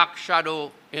a dark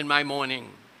shadow in my morning.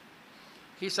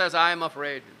 He says, I am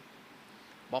afraid.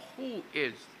 But who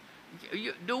is?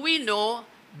 Do we know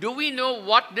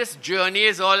what this journey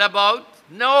is all about?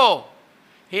 No.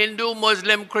 Hindu,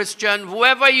 Muslim, Christian,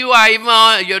 whoever you are,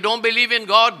 even you don't believe in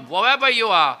God, whoever you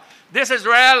are, this is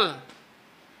real.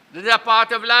 This is a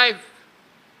part of life.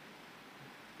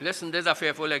 Listen, this is a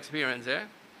fearful experience, eh?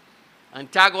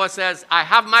 And Tagore says, I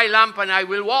have my lamp and I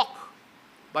will walk,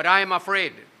 but I am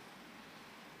afraid.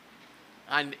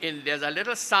 And there's a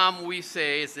little psalm we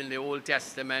say, it's in the Old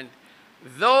Testament,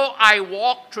 Though I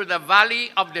walk through the valley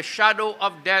of the shadow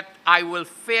of death, I will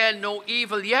fear no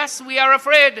evil. Yes, we are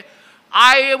afraid.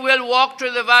 I will walk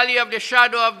through the valley of the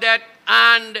shadow of death,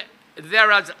 and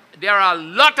there are a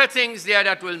lot of things there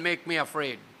that will make me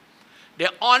afraid.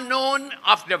 The unknown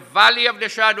of the valley of the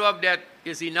shadow of death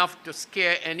is enough to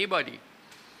scare anybody.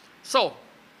 So,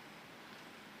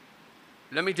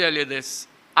 let me tell you this.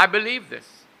 I believe this.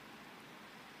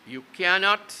 You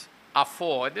cannot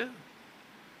afford.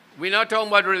 We're not talking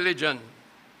about religion.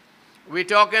 We're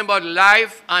talking about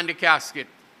life and the casket.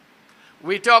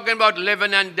 We're talking about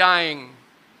living and dying.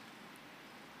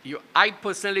 I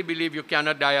personally believe you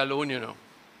cannot die alone, you know.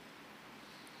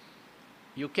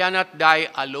 You cannot die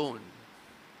alone.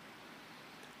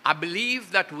 I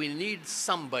believe that we need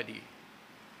somebody.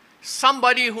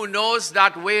 Somebody who knows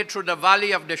that way through the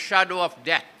valley of the shadow of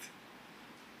death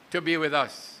to be with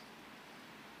us.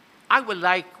 I would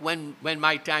like when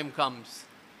my time comes,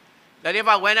 that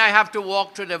when I have to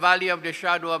walk through the valley of the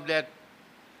shadow of death,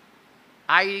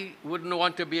 I wouldn't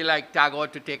want to be like Tagore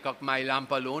to take up my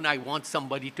lamp alone. I want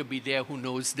somebody to be there who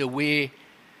knows the way.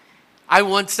 I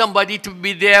want somebody to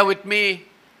be there with me.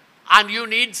 And you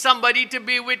need somebody to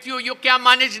be with you. You can't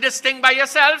manage this thing by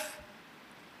yourself.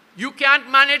 You can't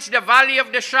manage the valley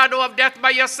of the shadow of death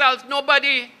by yourself.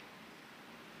 Nobody.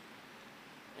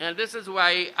 And this is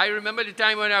why I remember the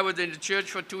time when I was in the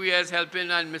church for 2 years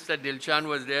helping, and Mr. Dilchan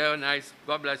was there. Nice.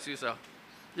 God bless you, sir.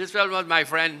 This fellow was my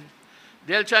friend.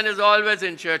 Dilchan is always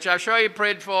in church. I'm sure he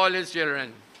prayed for all his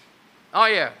children. Oh,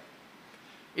 yeah.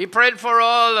 He prayed for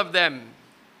all of them.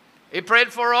 He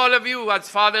prayed for all of you as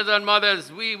fathers and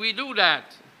mothers. We do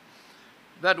that.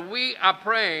 That we are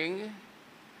praying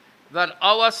that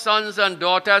our sons and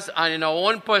daughters, and in our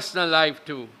own personal life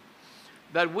too,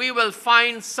 that we will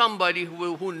find somebody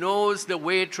who knows the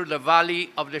way through the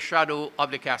valley of the shadow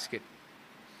of the casket.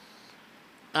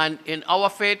 And in our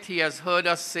faith, he has heard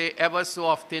us say ever so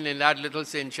often in that little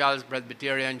St. Charles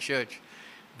Presbyterian Church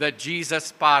that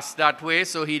Jesus passed that way,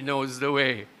 so he knows the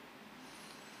way.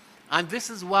 And this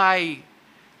is why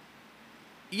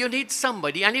you need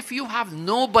somebody. And if you have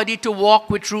nobody to walk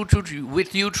with you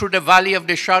through the valley of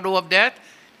the shadow of death,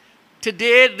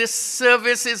 today this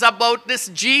service is about this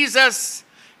Jesus.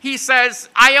 He says,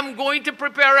 I am going to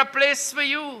prepare a place for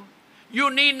you. You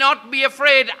need not be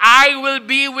afraid. I will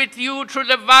be with you through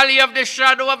the valley of the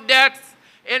shadow of death.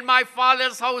 In my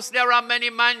Father's house there are many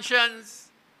mansions.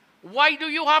 Why do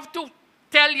you have to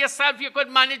tell yourself you could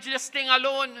manage this thing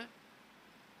alone?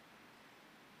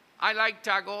 I like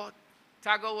Tagore.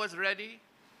 Tagore was ready.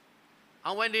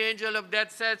 And when the angel of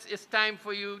death says, it's time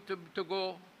for you to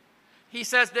go, he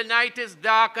says, the night is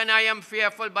dark and I am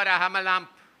fearful, but I have a lamp.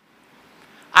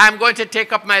 I am going to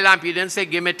take up my lamp. He didn't say,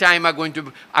 give me time, I'm going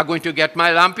to get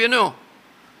my lamp, you know.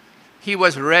 He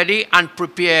was ready and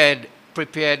prepared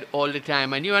all the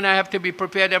time. And you and I have to be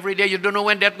prepared every day. You don't know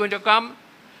when that's going to come.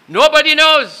 Nobody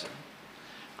knows.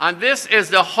 And this is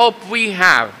the hope we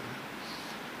have.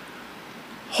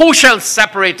 Who shall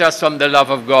separate us from the love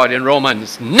of God in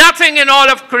Romans? Nothing in all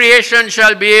of creation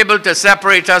shall be able to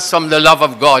separate us from the love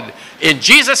of God in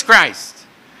Jesus Christ.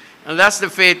 And that's the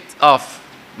faith of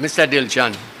Mr.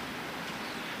 Dilchan.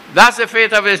 That's the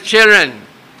faith of his children.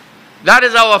 That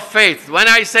is our faith. When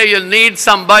I say you need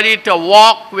somebody to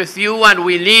walk with you and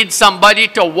we need somebody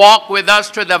to walk with us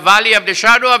through the valley of the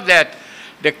shadow of death,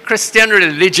 the Christian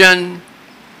religion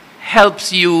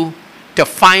helps you to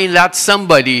find that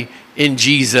somebody in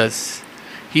Jesus.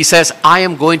 He says, I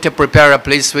am going to prepare a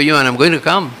place for you and I'm going to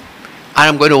come. And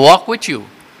I'm going to walk with you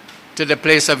to the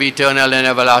place of eternal and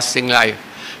everlasting life.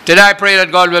 Today I pray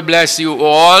that God will bless you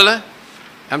all.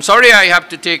 I'm sorry I have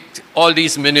to take all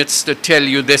these minutes to tell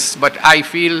you this, but I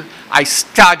feel I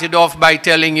started off by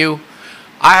telling you,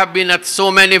 I have been at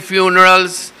so many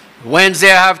funerals.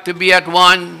 Wednesday I have to be at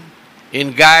one,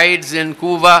 in Guides, in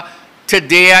Cuba.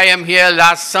 Today I am here.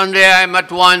 Last Sunday I am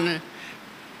at one.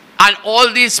 And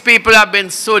all these people have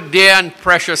been so dear and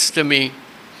precious to me.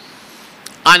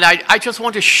 And I just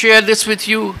want to share this with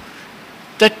you,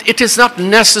 that it is not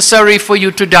necessary for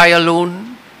you to die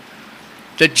alone.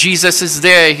 That Jesus is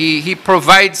there. He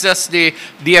provides us the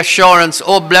assurance.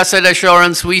 Oh, blessed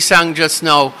assurance we sang just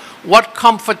now. What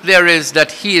comfort there is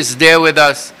that he is there with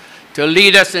us to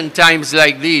lead us in times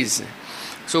like these.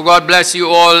 So God bless you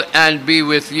all and be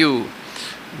with you.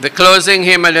 The closing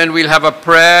hymn, and then we'll have a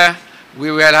prayer. We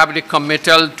will have the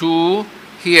committal too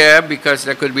here, because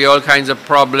there could be all kinds of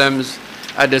problems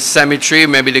at the cemetery.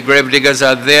 Maybe the grave diggers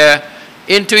are there.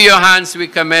 Into your hands we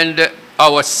commend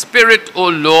our spirit, O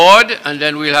Lord, and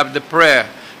then we'll have the prayer.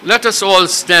 Let us all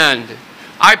stand.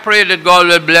 I pray that God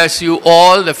will bless you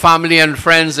all, the family and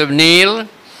friends of Neil.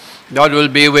 God will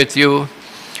be with you.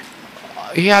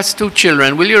 He has 2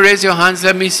 children. Will you raise your hands?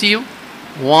 Let me see you.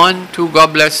 1, 2,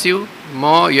 God bless you.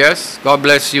 More, yes, God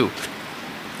bless you.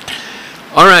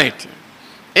 All right.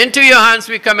 Into your hands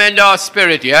we commend our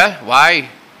spirit, yeah? Why?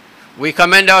 We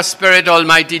commend our spirit,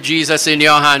 Almighty Jesus, in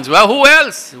your hands. Well, who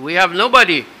else? We have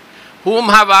nobody. Whom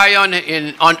have I on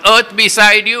earth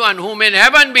beside you, and whom in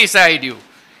heaven beside you?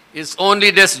 It's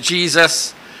only this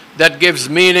Jesus that gives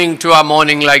meaning to a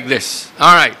morning like this.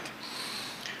 All right.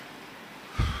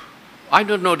 I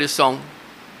don't know this song.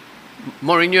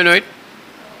 Maureen, you know it?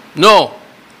 No.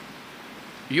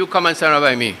 You come and stand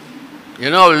by me. You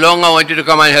know how long I want you to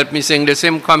come and help me sing this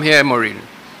hymn? Come here, Maureen.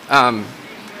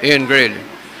 In grade.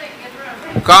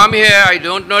 Come here. I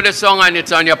don't know the song and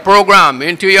it's on your program.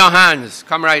 Into your hands.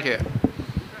 Come right here. I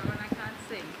can't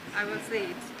sing. I will say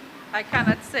it. I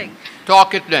cannot sing.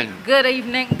 Talk it then. Good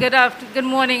evening, good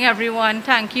morning, everyone.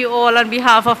 Thank you all on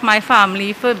behalf of my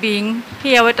family for being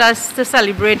here with us to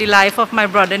celebrate the life of my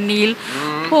brother Neil,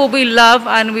 who we love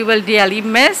and we will dearly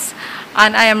miss.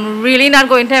 And I am really not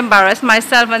going to embarrass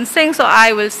myself and sing, so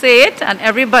I will say it, and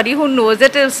everybody who knows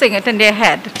it will sing it in their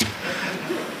head.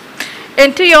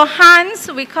 Into your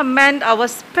hands we commend our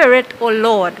spirit, O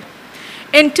Lord.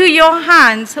 Into your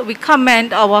hands we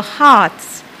commend our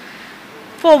hearts.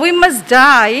 For we must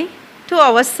die to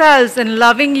ourselves in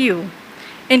loving you.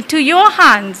 Into your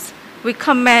hands we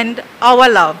commend our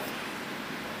love.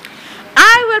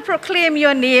 I will proclaim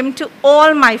your name to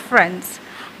all my friends,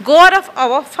 God of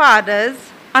our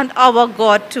fathers and our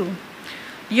God too.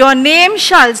 Your name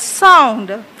shall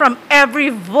sound from every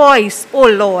voice, O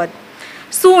Lord.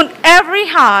 Soon every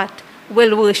heart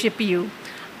will worship you.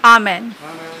 Amen.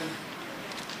 Amen.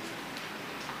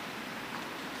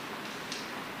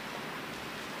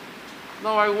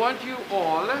 Now I want you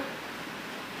all,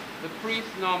 the priest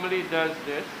normally does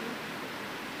this.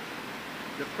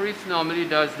 The priest normally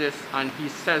does this and he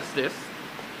says this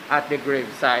at the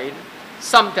graveside.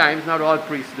 Sometimes, not all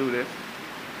priests do this.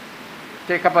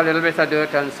 Take up a little bit of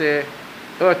dirt and say,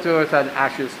 earth to earth and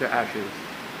ashes to ashes.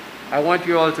 I want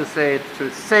you all to say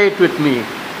it with me.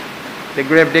 The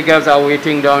grave diggers are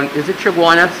waiting down. Is it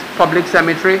Chaguanas Public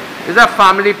Cemetery? Is that a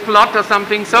family plot or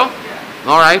something so? Yeah.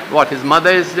 All right. What, his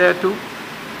mother is there too?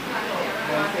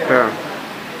 Yeah.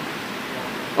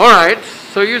 All right.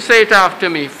 So you say it after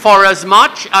me. For as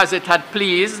much as it had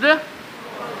pleased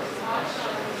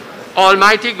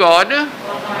Almighty God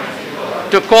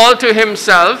to call to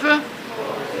himself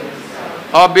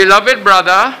our beloved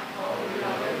brother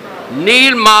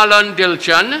Neil Marlon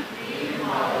Dilchan,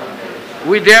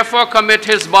 we therefore commit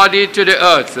his body to the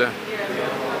earth.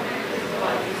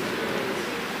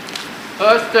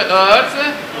 Earth to earth,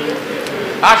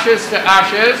 ashes to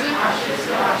ashes,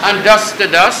 and dust to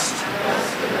dust,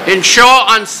 in sure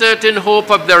uncertain hope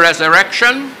of the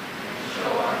resurrection,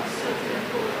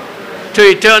 to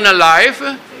eternal life,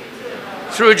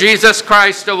 through Jesus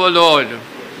Christ our Lord,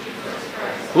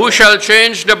 who shall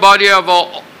change the body of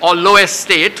our low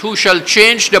estate, who shall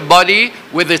change the body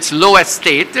with its low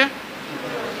estate,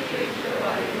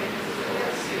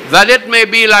 that it may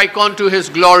be like unto his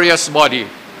glorious body.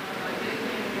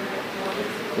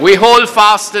 We hold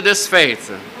fast to this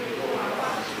faith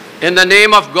in the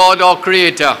name of God our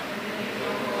Creator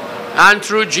and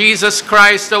through Jesus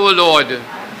Christ our Lord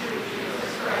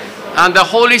and the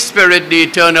Holy Spirit, the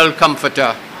eternal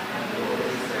Comforter.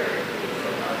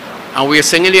 And we are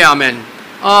singing the Amen.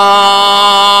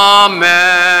 Amen.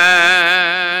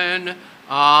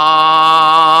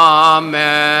 Amen.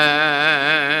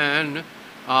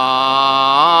 Amen.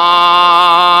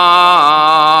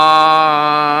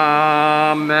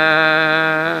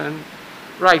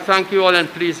 Right, thank you all and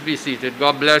please be seated.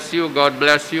 God bless you, God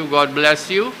bless you, God bless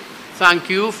you. Thank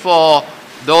you for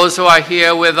those who are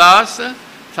here with us.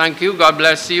 Thank you, God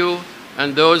bless you.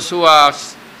 And those who are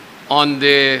on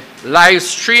the live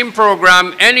stream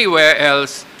program anywhere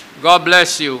else, God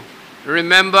bless you.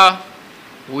 Remember,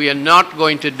 we are not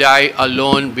going to die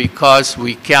alone because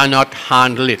we cannot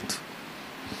handle it.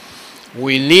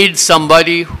 We need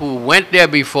somebody who went there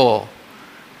before,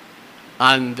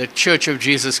 and the Church of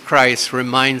Jesus Christ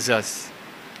reminds us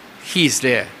he's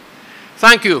there.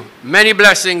 Thank you. Many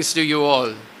blessings to you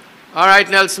all. All right,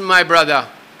 Nelson, my brother.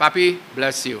 Papi,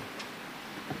 bless you.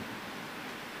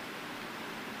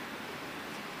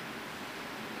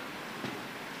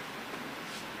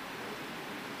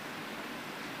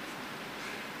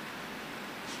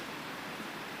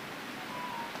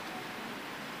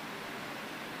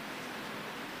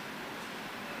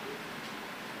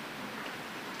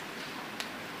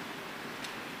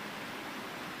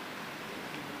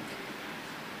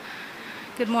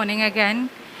 Good morning again.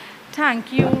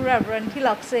 thank you, Reverend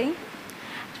Dilchan,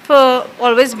 for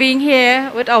always being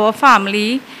here with our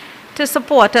family to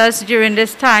support us during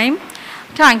this time.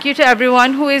 Thank you to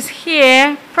everyone who is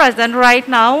here, present right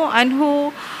now, and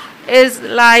who is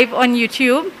live on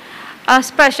YouTube. A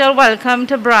special welcome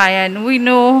to Brian. We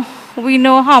know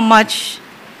how much,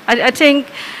 I think,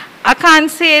 I can't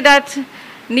say that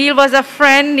Neil was a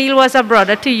friend, Neil was a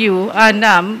brother to you.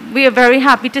 And we are very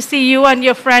happy to see you and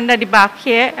your friend at the back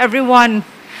here, everyone.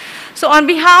 So on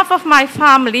behalf of my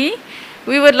family,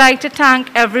 we would like to thank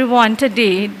everyone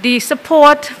today. The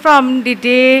support from the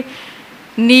day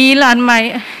Neil and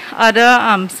my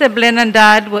other sibling and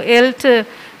dad were ill to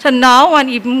now and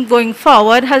even going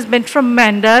forward has been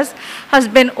tremendous, has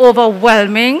been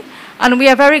overwhelming, and we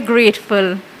are very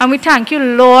grateful. And we thank you,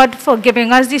 Lord, for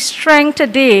giving us the strength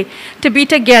today to be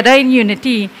together in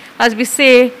unity as we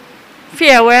say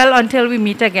farewell until we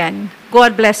meet again.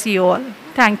 God bless you all.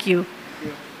 Thank you.